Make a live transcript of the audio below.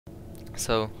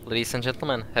So, ladies and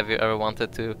gentlemen, have you ever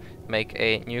wanted to make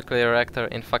a nuclear reactor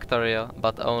in Factorio,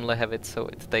 but only have it so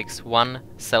it takes one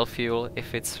cell fuel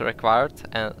if it's required,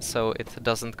 and so it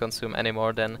doesn't consume any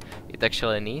more than it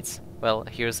actually needs? Well,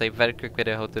 here's a very quick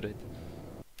video how to do it.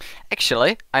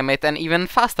 Actually, I made an even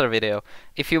faster video.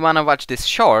 If you wanna watch this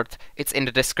short, it's in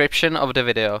the description of the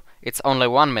video. It's only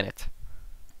 1 minute.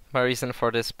 My reason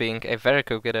for this being a very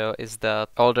quick video is that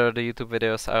although the YouTube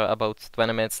videos are about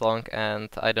 20 minutes long and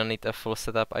I don't need a full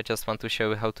setup, I just want to show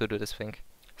you how to do this thing.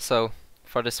 So,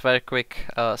 for this very quick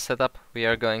setup, we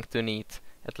are going to need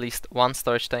at least one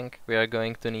storage tank, we are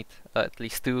going to need at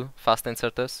least two fast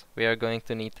inserters, we are going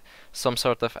to need some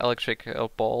sort of electrical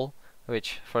pole,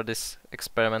 which for this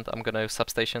experiment I'm gonna use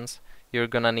substations. You're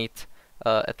gonna need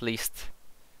at least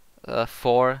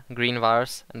 4 green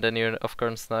wires, and then you're of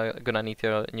course now gonna need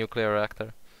your nuclear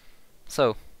reactor.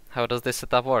 So, how does this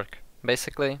setup work?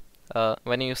 Basically,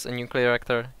 when you use a nuclear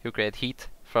reactor, you create heat.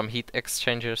 From heat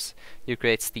exchangers, you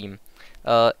create steam.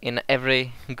 In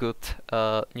every good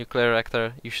nuclear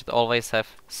reactor, you should always have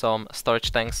some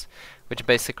storage tanks, which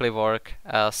basically work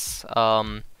as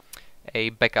a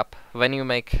backup. When you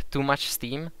make too much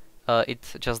steam,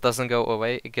 it just doesn't go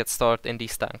away, it gets stored in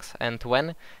these tanks. And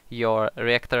when your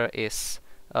reactor is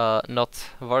not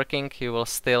working, you will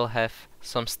still have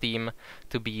some steam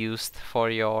to be used for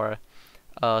your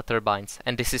turbines.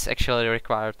 And this is actually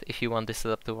required if you want this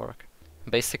setup to work.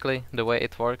 Basically, the way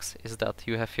it works is that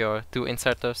you have your 2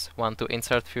 inserters, one to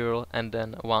insert fuel and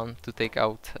then one to take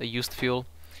out used fuel.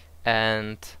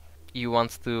 And you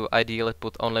want to ideally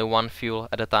put only one fuel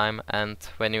at a time and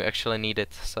when you actually need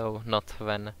it, so not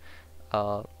when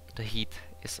the heat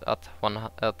is at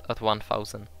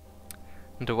 1000.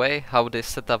 The way how this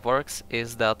setup works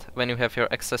is that when you have your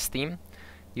excess steam,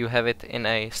 you have it in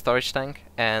a storage tank,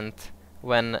 and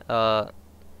when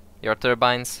your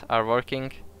turbines are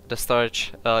working, the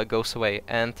storage goes away.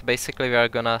 And basically we are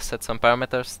gonna set some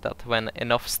parameters that when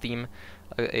enough steam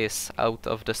is out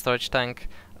of the storage tank,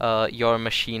 your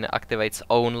machine activates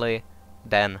only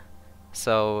then.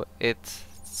 So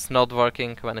it's not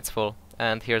working when it's full.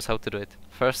 And here's how to do it.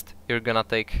 First, you're gonna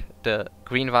take the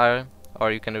green wire,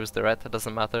 or you can use the red, it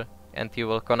doesn't matter, and you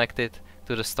will connect it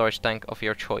to the storage tank of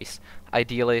your choice.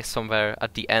 Ideally somewhere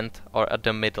at the end or at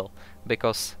the middle,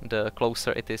 because the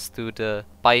closer it is to the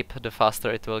pipe, the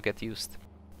faster it will get used.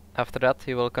 After that,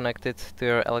 you will connect it to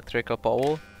your electrical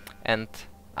pole, and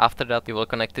after that you will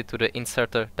connect it to the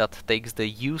inserter that takes the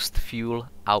used fuel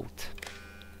out.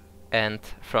 And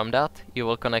from that you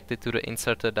will connect it to the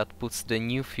inserter that puts the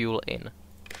new fuel in.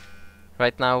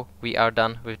 Right now we are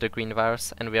done with the green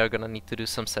wires and we are gonna need to do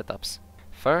some setups.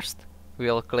 First, we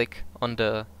will click on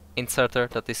the inserter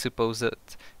that is supposed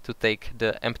to take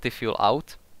the empty fuel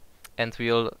out, and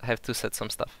we will have to set some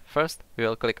stuff. First, we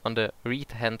will click on the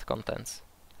read hand contents.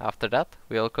 After that,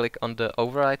 we will click on the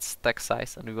override stack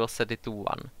size and we will set it to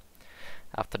 1.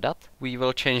 After that, we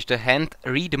will change the hand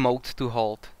read mode to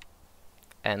hold.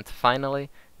 And finally,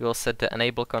 we will set the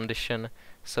enable condition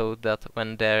so that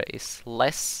when there is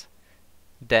less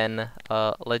than,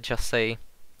 let's just say,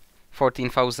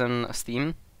 14,000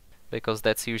 steam, because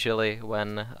that's usually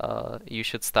when you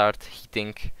should start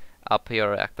heating up your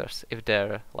reactors, if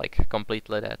they're like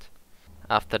completely dead.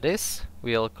 After this,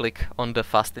 we'll click on the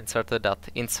fast inserter that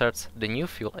inserts the new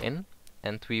fuel in,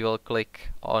 and we will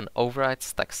click on override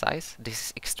stack size. This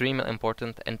is extremely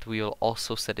important, and we will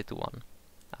also set it to 1.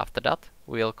 After that,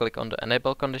 we'll click on the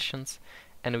enable conditions,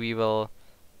 and we will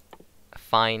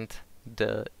find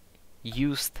the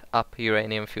used up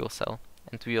uranium fuel cell,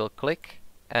 and we will click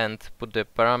and put the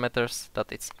parameters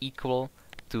that it's equal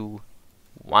to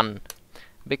 1.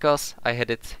 Because I had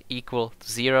it equal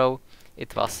to 0,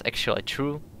 it was actually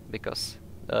true, because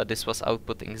this was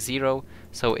outputting 0,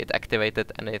 so it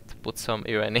activated and it put some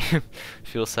uranium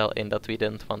fuel cell in that we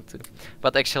didn't want to.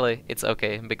 But actually it's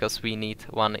okay, because we need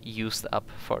one used up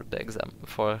for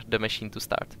the machine to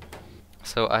start.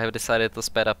 So I have decided to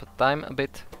speed up the time a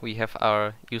bit. We have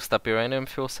our used up uranium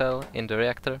fuel cell in the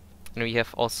reactor, and we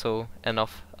have also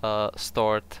enough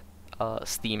stored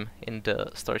steam in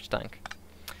the storage tank.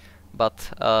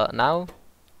 But now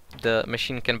the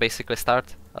machine can basically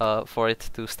start. For it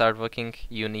to start working,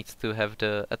 you need to have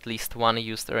at least one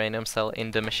used uranium cell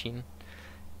in the machine,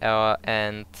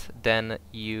 and then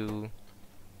you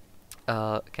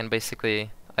can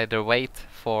basically either wait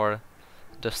for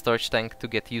the storage tank to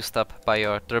get used up by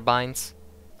your turbines,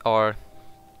 or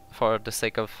for the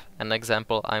sake of an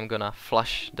example, I'm gonna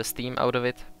flush the steam out of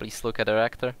it. Please look at the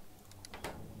reactor.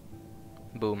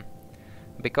 Boom.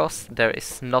 Because there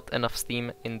is not enough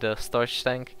steam in the storage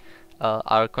tank,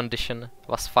 our condition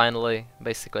was finally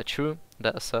basically true,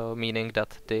 so meaning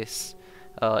that this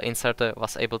inserter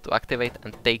was able to activate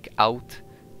and take out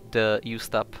the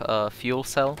used up fuel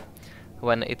cell.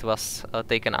 When it was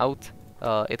taken out,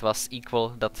 it was equal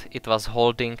that it was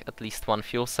holding at least one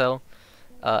fuel cell,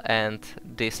 and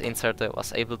this inserter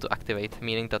was able to activate,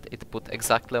 meaning that it put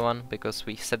exactly one, because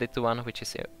we set it to 1, which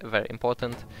is very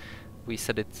important. We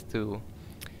set it to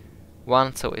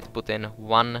 1, so it put in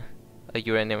 1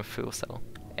 uranium fuel cell.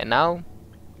 And now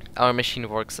our machine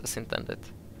works as intended.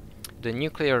 The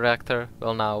nuclear reactor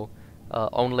will now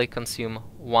only consume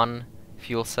 1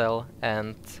 fuel cell,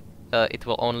 and it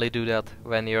will only do that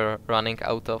when you're running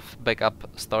out of backup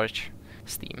storage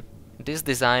steam. This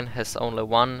design has only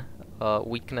one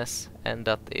weakness, and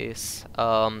that is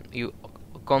you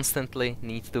constantly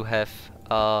need to have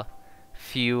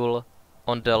fuel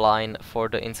on the line for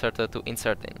the inserter to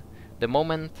insert in. The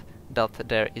moment that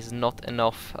there is not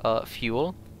enough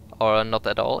fuel, or not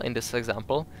at all in this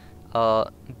example,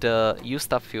 the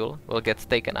used up fuel will get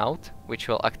taken out, which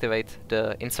will activate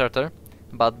the inserter,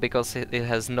 but because it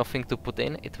has nothing to put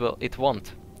in, it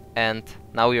won't, and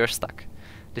now you're stuck.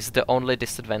 This is the only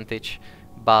disadvantage,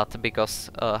 but because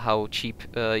how cheap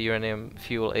uranium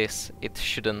fuel is, it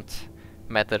shouldn't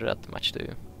matter that much to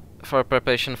you. For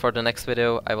preparation for the next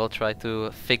video, I will try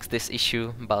to fix this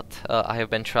issue, but I have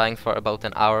been trying for about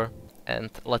an hour, and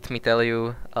let me tell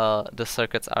you, the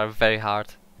circuits are very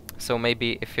hard. So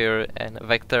maybe if you're a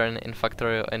veteran in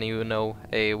Factorio and you know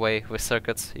a way with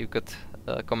circuits, you could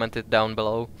comment it down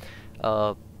below.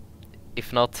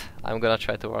 If not, I'm gonna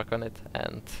try to work on it,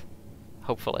 and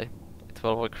hopefully it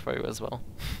will work for you as well.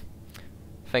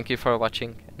 Thank you for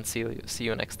watching, and see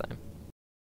you next time.